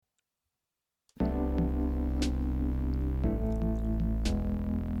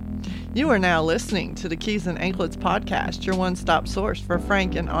You are now listening to the Keys and Anklets podcast, your one-stop source for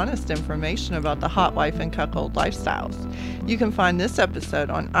frank and honest information about the hot wife and cuckold lifestyles. You can find this episode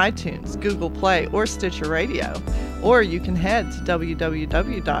on iTunes, Google Play, or Stitcher Radio, or you can head to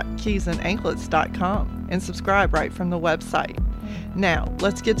www.keysandanklets.com and subscribe right from the website. Now,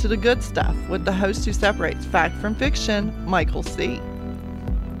 let's get to the good stuff with the host who separates fact from fiction, Michael C.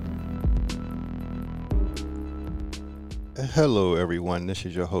 Hello, everyone. This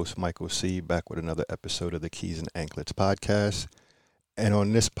is your host, Michael C., back with another episode of the Keys and Anklets podcast. And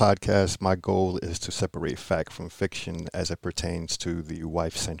on this podcast, my goal is to separate fact from fiction as it pertains to the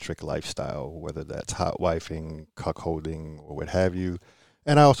wife-centric lifestyle, whether that's hot wifing, cuckolding, or what have you.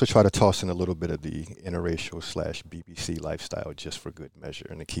 And I also try to toss in a little bit of the interracial / BBC lifestyle just for good measure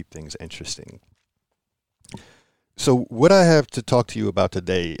and to keep things interesting. So what I have to talk to you about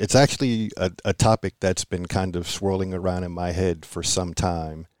today, it's actually a topic that's been kind of swirling around in my head for some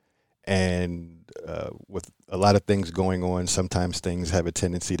time. And with a lot of things going on, sometimes things have a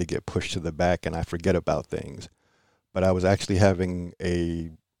tendency to get pushed to the back and I forget about things. But I was actually having a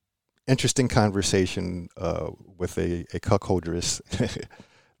interesting conversation with a cuckoldress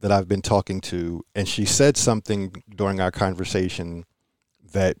that I've been talking to. And she said something during our conversation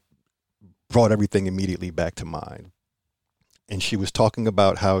that brought everything immediately back to mind. And she was talking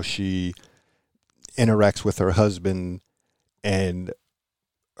about how she interacts with her husband and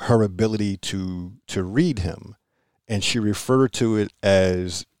her ability to read him. And she referred to it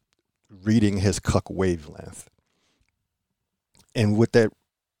as reading his Cuck Wavelength. And what that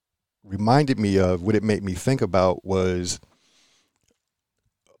reminded me of, what it made me think about, was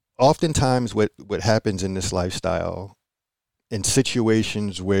oftentimes what happens in this lifestyle in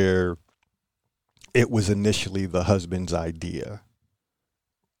situations where it was initially the husband's idea,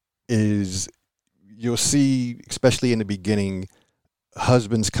 is you'll see, especially in the beginning,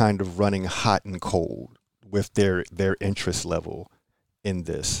 husbands kind of running hot and cold with their interest level in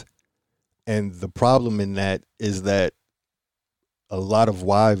this. And the problem in that is that a lot of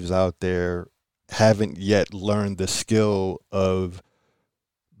wives out there haven't yet learned the skill of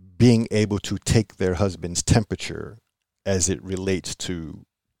being able to take their husband's temperature as it relates to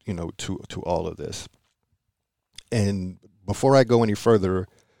all of this. And before I go any further,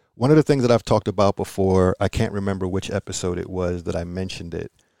 one of the things that I've talked about before, I can't remember which episode it was that I mentioned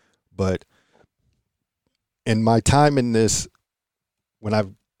it, but in my time in this, when I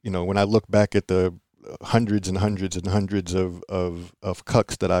look back at the hundreds and hundreds and hundreds of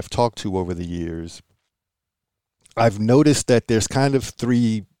cucks that I've talked to over the years, I've noticed that there's kind of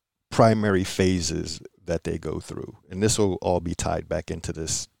three primary phases that they go through. And this will all be tied back into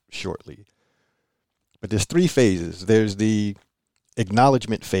this shortly. But there's three phases. There's the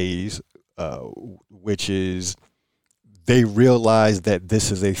acknowledgement phase, which is they realize that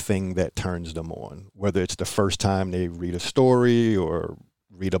this is a thing that turns them on, whether it's the first time they read a story or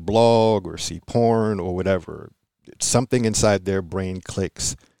read a blog or see porn or whatever. Something inside their brain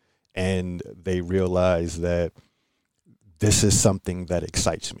clicks and they realize that this is something that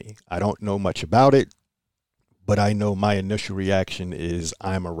excites me. I don't know much about it, but I know my initial reaction is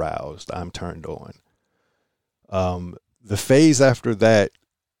I'm aroused, I'm turned on. The phase after that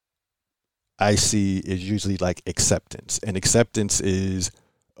I see is usually like acceptance. And acceptance is,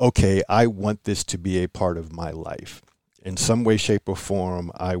 okay, I want this to be a part of my life. In some way, shape, or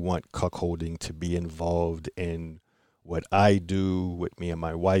form, I want cuckolding to be involved in what I do, what me and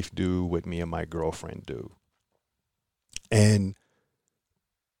my wife do, what me and my girlfriend do. And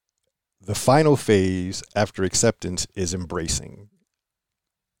the final phase after acceptance is embracing.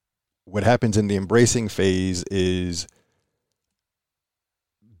 What happens in the embracing phase is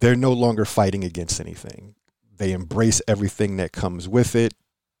they're no longer fighting against anything. They embrace everything that comes with it.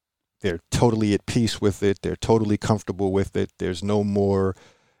 They're totally at peace with it. They're totally comfortable with it. There's no more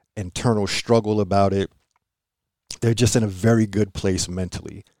internal struggle about it. They're just in a very good place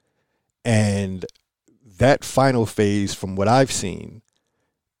mentally. And that final phase, from what I've seen,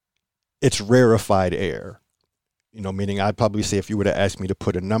 it's rarefied air. Meaning I'd probably say, if you were to ask me to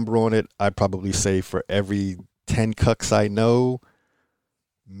put a number on it, I'd probably say for every 10 cucks I know,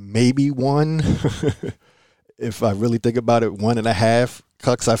 maybe one. If I really think about it, 1.5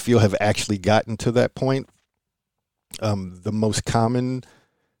 cucks I feel have actually gotten to that point. The most common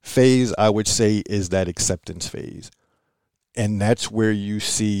phase, I would say, is that acceptance phase. And that's where you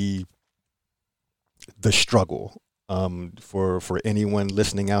see the struggle. For anyone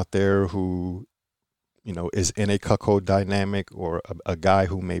listening out there who is in a cuckold dynamic, or a guy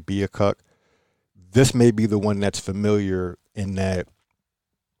who may be a cuck, this may be the one that's familiar, in that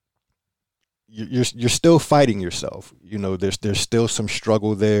you're still fighting yourself. There's still some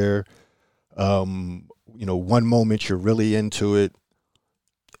struggle there. One moment you're really into it.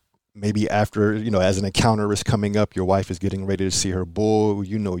 Maybe after, as an encounter is coming up, your wife is getting ready to see her bull,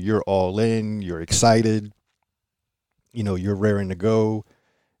 you're all in, you're excited, you're raring to go.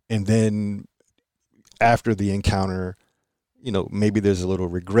 And then after the encounter, maybe there's a little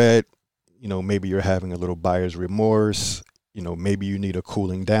regret, maybe you're having a little buyer's remorse, maybe you need a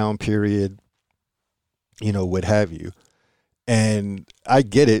cooling down period, what have you. And I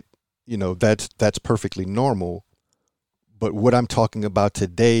get it, that's perfectly normal. But what I'm talking about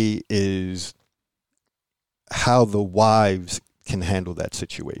today is how the wives can handle that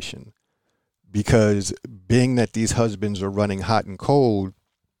situation. Because being that these husbands are running hot and cold,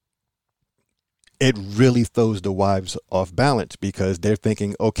 it really throws the wives off balance because they're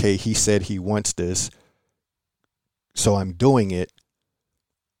thinking, okay, he said he wants this, so I'm doing it,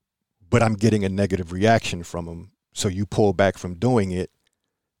 but I'm getting a negative reaction from him. So you pull back from doing it.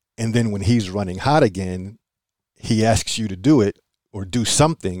 And then when he's running hot again, he asks you to do it or do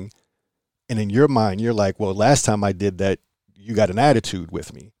something. And in your mind, you're like, well, last time I did that, you got an attitude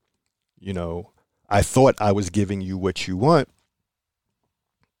with me. I thought I was giving you what you want,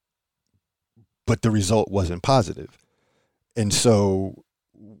 but the result wasn't positive. And so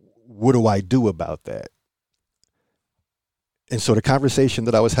what do I do about that? And so the conversation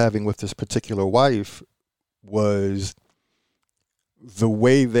that I was having with this particular wife was the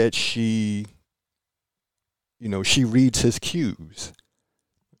way that she reads his cues.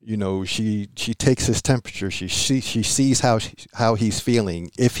 She takes his temperature. She sees how he's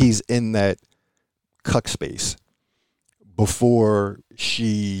feeling, if he's in that cuck space, before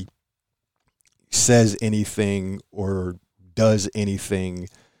she says anything or does anything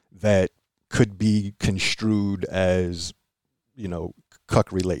that could be construed as,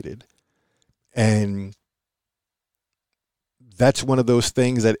 cuck related. And that's one of those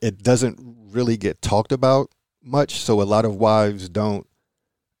things that it doesn't really get talked about much. So a lot of wives don't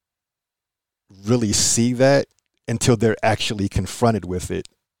really see that until they're actually confronted with it.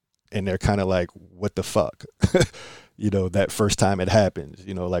 And they're kind of like, what the fuck? That first time it happens,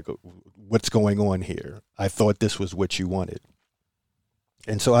 like, what's going on here? I thought this was what you wanted.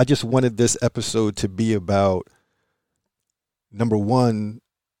 And so I just wanted this episode to be about, number one,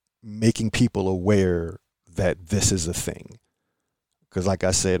 making people aware that this is a thing. Because like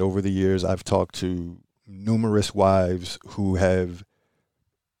I said, over the years, I've talked to numerous wives who have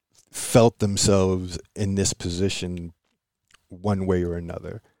felt themselves in this position one way or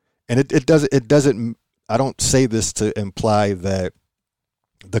another. And it doesn't, I don't say this to imply that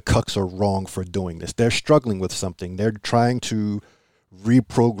the cucks are wrong for doing this. They're struggling with something. They're trying to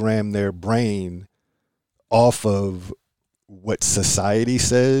reprogram their brain off of what society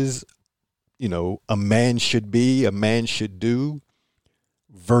says, a man should be, a man should do,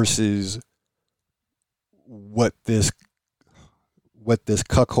 versus what this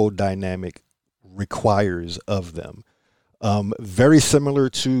cuckold dynamic requires of them. Very similar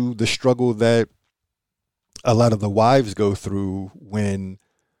to the struggle that a lot of the wives go through when,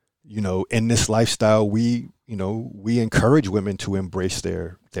 in this lifestyle, we encourage women to embrace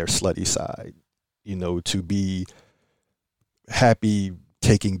their slutty side, to be happy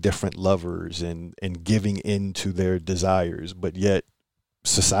taking different lovers and giving in to their desires. But yet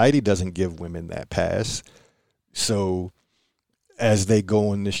society doesn't give women that pass. So as they go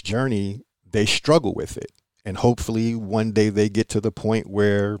on this journey, they struggle with it. And hopefully one day they get to the point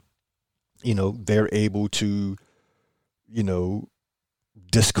where, they're able to,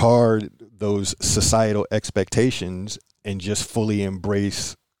 discard those societal expectations and just fully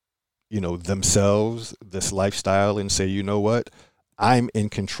embrace, themselves, this lifestyle, and say, you know what, I'm in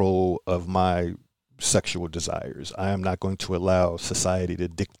control of my sexual desires. I am not going to allow society to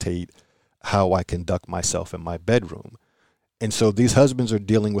dictate how I conduct myself in my bedroom. And so these husbands are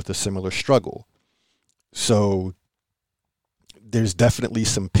dealing with a similar struggle. So there's definitely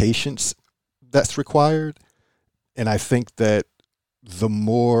some patience that's required. And I think that the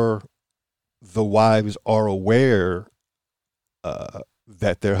more the wives are aware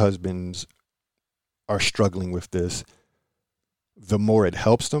that their husbands are struggling with this, the more it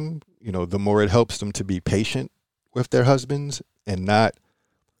helps them, the more it helps them to be patient with their husbands and not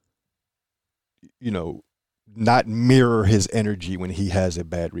mirror his energy when he has a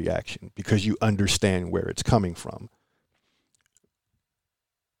bad reaction, because you understand where it's coming from.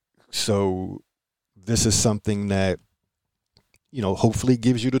 So this is something that, hopefully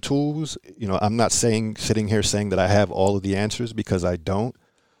gives you the tools. I'm not sitting here saying that I have all of the answers, because I don't.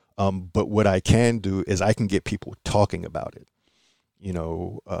 But what I can do is I can get people talking about it.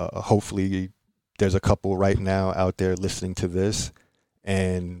 Hopefully there's a couple right now out there listening to this,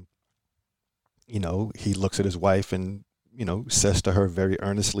 and he looks at his wife and, says to her very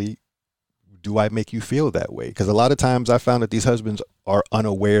earnestly, do I make you feel that way? Because a lot of times I found that these husbands are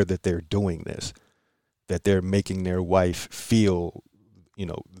unaware that they're doing this, that they're making their wife feel,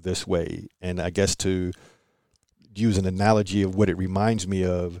 this way. And I guess to use an analogy of what it reminds me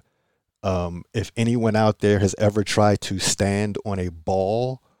of, if anyone out there has ever tried to stand on a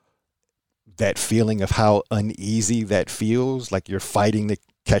ball, that feeling of how uneasy that feels, like you're fighting to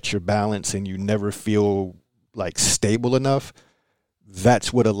catch your balance and you never feel like stable enough,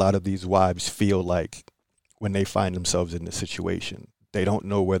 that's what a lot of these wives feel like when they find themselves in this situation. They don't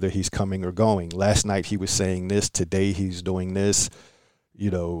know whether he's coming or going. Last night he was saying this, today he's doing this.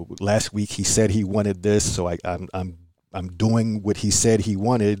 Last week he said he wanted this, so I'm doing what he said he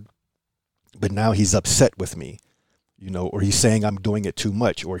wanted, but now he's upset with me, or he's saying I'm doing it too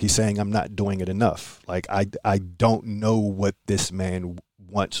much, or he's saying I'm not doing it enough. Like I don't know what this man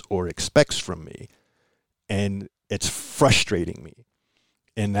wants or expects from me, and it's frustrating me.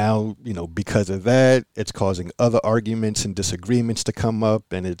 And now, because of that, it's causing other arguments and disagreements to come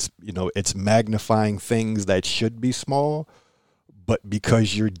up, and it's magnifying things that should be small, but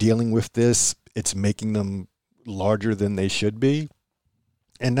because you're dealing with this, it's making them larger than they should be.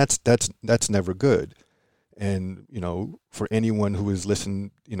 And that's never good. And, for anyone who has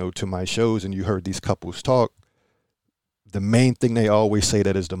listened, to my shows and you heard these couples talk, the main thing they always say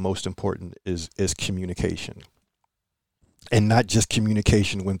that is the most important is communication. And not just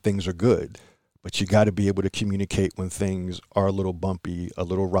communication when things are good, but you got to be able to communicate when things are a little bumpy, a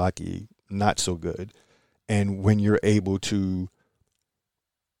little rocky, not so good. And when you're able to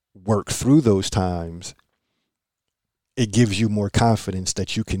work through those times, it gives you more confidence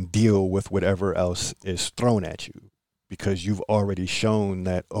that you can deal with whatever else is thrown at you, because you've already shown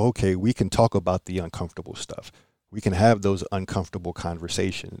that, okay, we can talk about the uncomfortable stuff. We can have those uncomfortable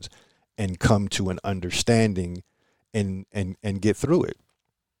conversations and come to an understanding and get through it.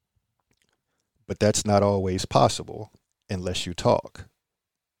 But that's not always possible unless you talk.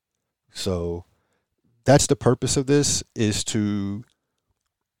 So that's the purpose of this, is to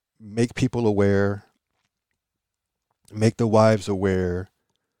make people aware, make the wives aware,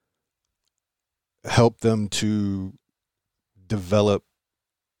 help them to develop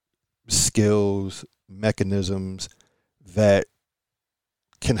skills, mechanisms that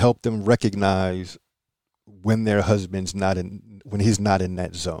can help them recognize when their husband's when he's not in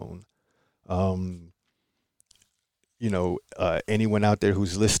that zone. Anyone out there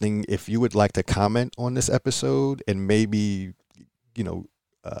who's listening, if you would like to comment on this episode and maybe,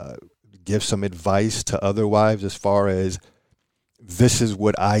 give some advice to other wives as far as, this is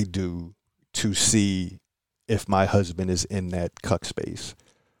what I do to see if my husband is in that cuck space.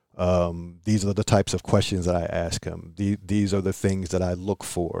 These are the types of questions that I ask him. These are the things that I look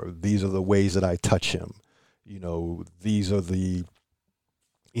for. These are the ways that I touch him. These are the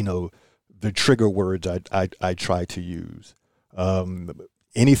trigger words I try to use.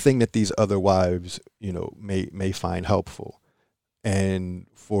 Anything that these other wives, may find helpful. And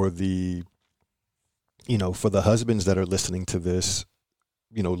for the husbands that are listening to this,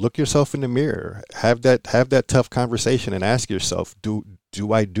 look yourself in the mirror, have that tough conversation and ask yourself, do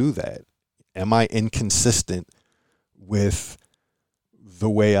I do that? Am I inconsistent with the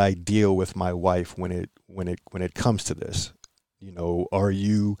way I deal with my wife when it comes to this? Are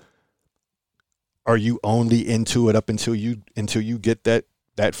you only into it up until you get that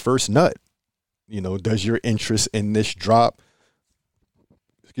first nut? Does your interest in this drop?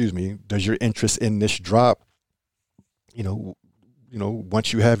 Does your interest in this drop,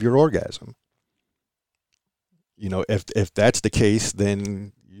 once you have your orgasm? If that's the case,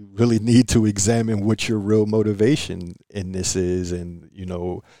 then you really need to examine what your real motivation in this is. And,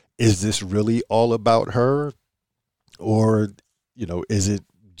 is this really all about her, or, is it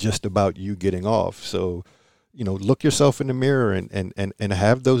just about you getting off? So, look yourself in the mirror and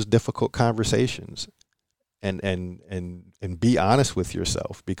have those difficult conversations and be honest with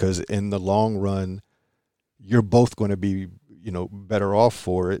yourself, because in the long run, you're both going to be, better off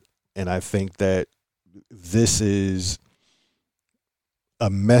for it. And I think that this is a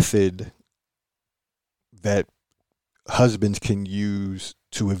method that husbands can use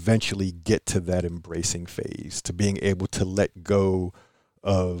to eventually get to that embracing phase, to being able to let go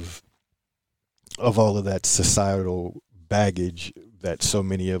of all of that societal baggage that so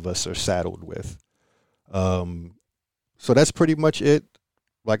many of us are saddled with. So that's pretty much it.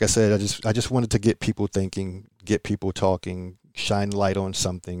 Like I said, I just wanted to get people thinking, get people talking, shine light on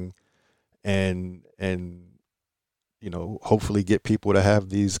something, and hopefully get people to have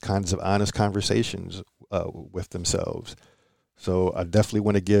these kinds of honest conversations with themselves. So I definitely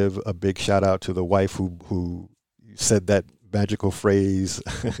want to give a big shout out to the wife who said that magical phrase,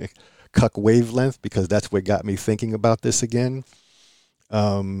 Cuck Wavelength, because that's what got me thinking about this again.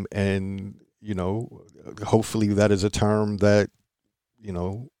 And, you know, hopefully that is a term that, you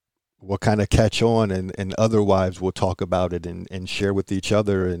know, will kind of catch on, and other wives will talk about it and share with each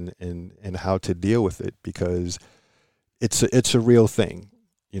other and how to deal with it, because it's a real thing.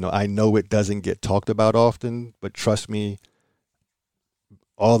 You know, I know it doesn't get talked about often, but trust me,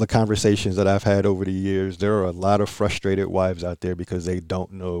 all the conversations that I've had over the years, there are a lot of frustrated wives out there because they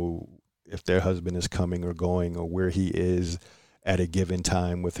don't know if their husband is coming or going, or where he is at a given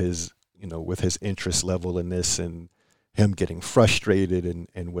time with his, you know, with his interest level in this, and him getting frustrated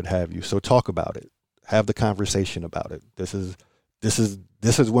and what have you. So talk about it. Have the conversation about it. This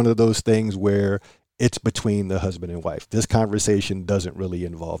is one of those things where it's between the husband and wife. This conversation doesn't really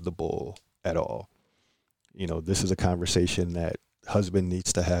involve the bull at all. You know, this is a conversation that husband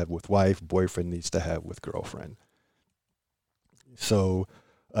needs to have with wife, boyfriend needs to have with girlfriend. So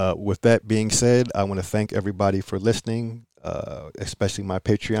with that being said, I want to thank everybody for listening, especially my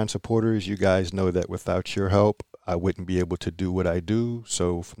Patreon supporters. You guys know that without your help, I wouldn't be able to do what I do.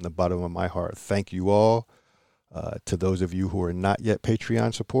 So from the bottom of my heart, thank you all. To those of you who are not yet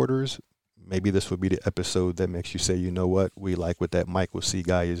Patreon supporters, maybe this would be the episode that makes you say, you know what, we like what that Michael C.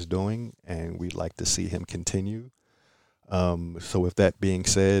 guy is doing, and we'd like to see him continue. So with that being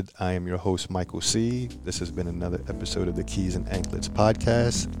said, I am your host, Michael C. This has been another episode of the Keys and Anklets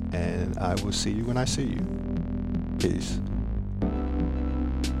podcast, and I will see you when I see you. Peace.